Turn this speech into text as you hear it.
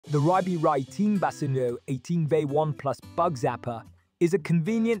The RYOBI RY18BZA-0 18V ONE Plus Bug Zapper is a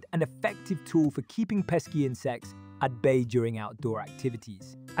convenient and effective tool for keeping pesky insects at bay during outdoor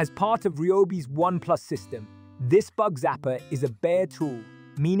activities. As part of RYOBI's ONE Plus system, this bug zapper is a bare tool,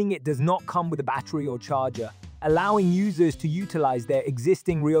 meaning it does not come with a battery or charger, allowing users to utilize their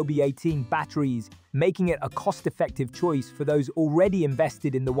existing RYOBI 18 batteries, making it a cost-effective choice for those already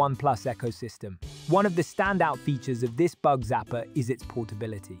invested in the ONE Plus ecosystem. One of the standout features of this bug zapper is its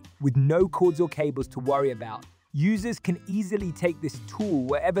portability. With no cords or cables to worry about, users can easily take this tool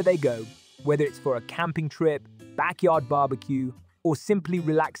wherever they go, whether it's for a camping trip, backyard barbecue, or simply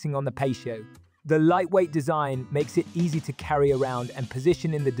relaxing on the patio. The lightweight design makes it easy to carry around and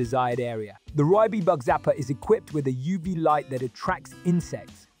position in the desired area. The RYOBI Bug Zapper is equipped with a UV light that attracts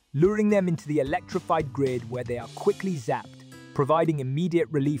insects, luring them into the electrified grid where they are quickly zapped, providing immediate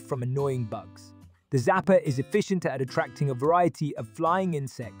relief from annoying bugs. The zapper is efficient at attracting a variety of flying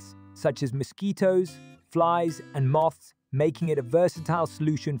insects, such as mosquitoes, flies, and moths, making it a versatile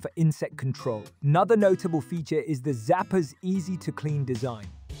solution for insect control. Another notable feature is the zapper's easy-to-clean design.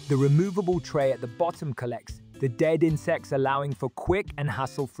 The removable tray at the bottom collects the dead insects, allowing for quick and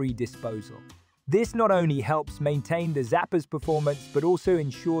hassle-free disposal. This not only helps maintain the zapper's performance, but also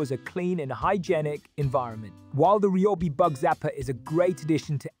ensures a clean and hygienic environment. While the RYOBI Bug Zapper is a great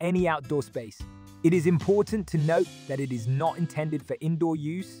addition to any outdoor space, it is important to note that it is not intended for indoor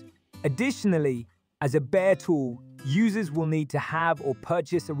use. Additionally, as a bare tool, users will need to have or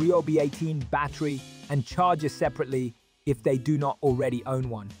purchase a RYOBI 18 battery and charger separately if they do not already own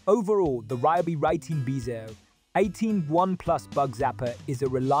one. Overall, the RYOBI RY18BZA-0 18 ONE Plus Bug Zapper is a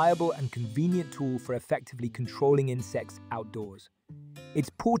reliable and convenient tool for effectively controlling insects outdoors. Its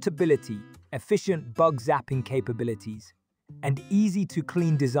portability, efficient bug zapping capabilities, and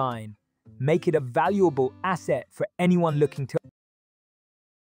easy-to-clean design make it a valuable asset for anyone looking to